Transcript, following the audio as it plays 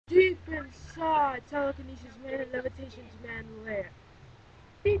saw telekinesis man and levitations man lair.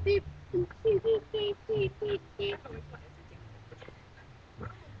 Beep beep beep beep beep beep beep beep beep.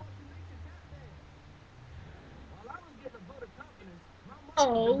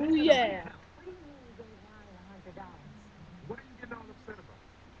 Oh yeah.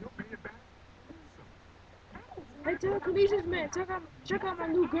 Hey telekinesis man, check out my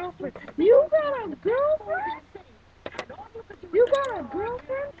new girlfriend. You got a girlfriend? You got a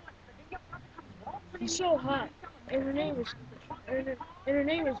girlfriend? She's so hot, and her name is Brittany.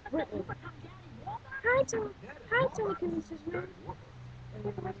 Hi, telekinesis man.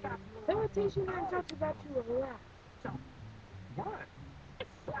 Levitation man talks about you a lot.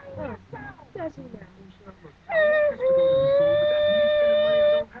 Oh, does he now?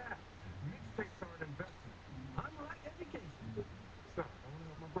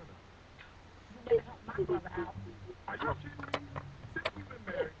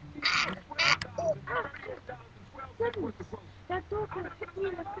 Goodness, that dog can hit me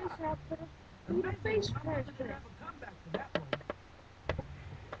in the face and I'll put a face transplant.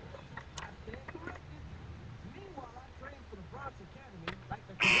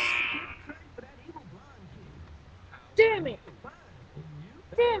 Damn it!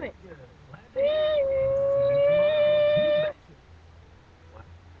 Damn it!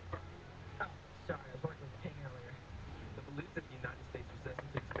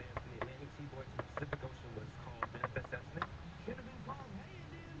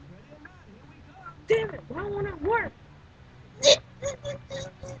 Damn it! Why won't it work?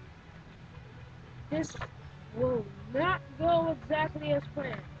 This will not go exactly as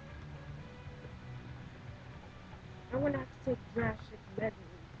planned. I'm gonna have to take drastic measures.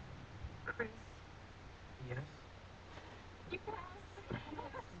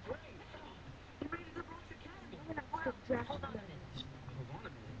 I'm gonna have to take drastic measures.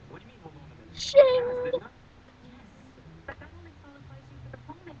 Shing!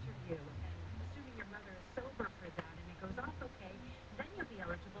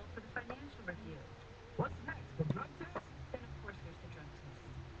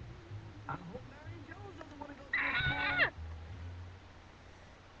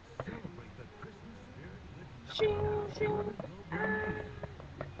 Shing! Shing! Ah!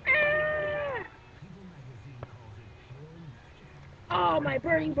 Oh, my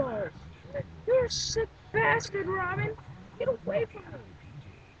burning balls! You're a sick bastard, Robin! Get away from me!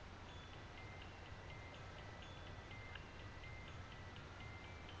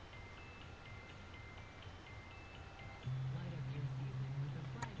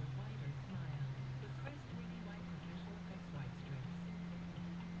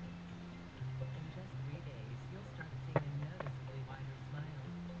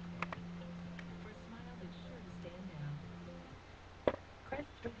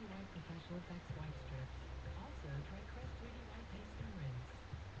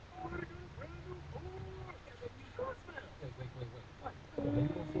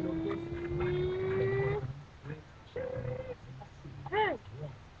 Hey!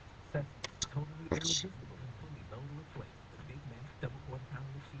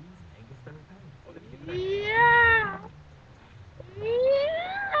 Yeah!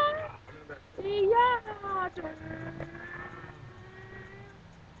 Yeah! Yeah!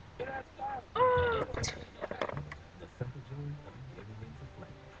 Oh,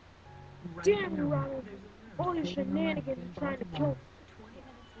 damn you, Robin. All your shenanigans are trying to kill me.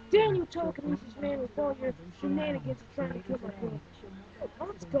 Damn you, telekinesis man, with all your shenanigans are trying to kill my girl.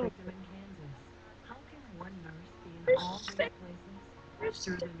 Let's go. You're sick. You're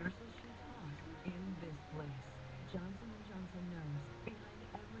sick.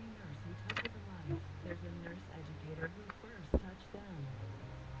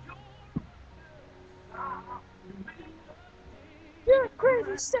 You're a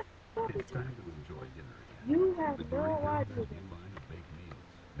crazy sick puppy. You have no idea.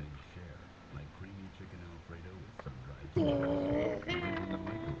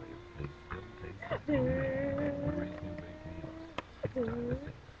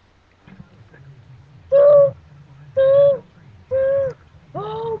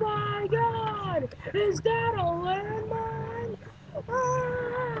 Oh my god! Is that a landmine?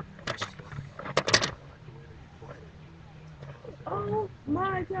 Ah! Oh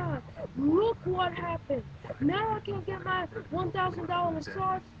my god! Look what happened! Now I can get my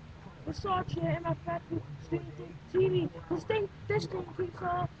 $1,000 massage chair and my fat screen TV. This thing keeps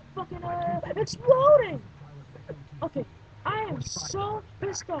on fucking exploding! Okay, I am so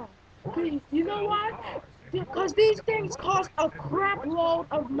pissed off. You know why? Because these things cost a crap load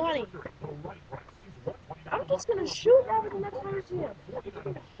of money. I'm just gonna shoot Robert the next time I see him.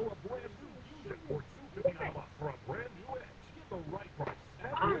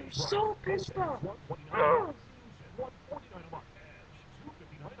 pissed off. Oh.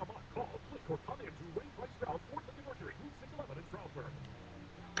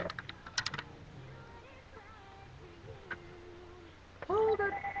 Hold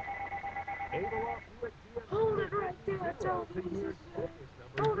it. Hold it right there, telekinesis.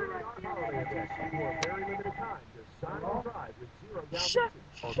 Hold it right there, levitation. Shut up,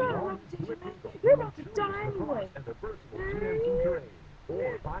 levitation, man. You're about to die anyway.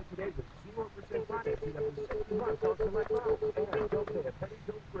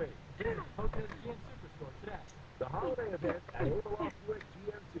 The holiday event at Aloft US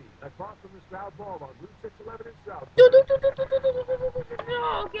GMC, across from the Stroud Mall on Route 611 in Stroudsburg.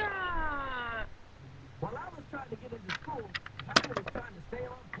 Oh, God. While I was trying to get into school, Tyler was trying to stay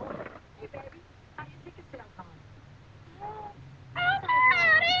on point. Hey, baby, how you think it's going?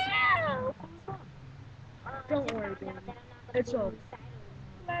 Don't worry, baby. It's over.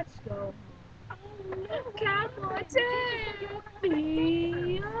 Let's go. Cowboy Tim!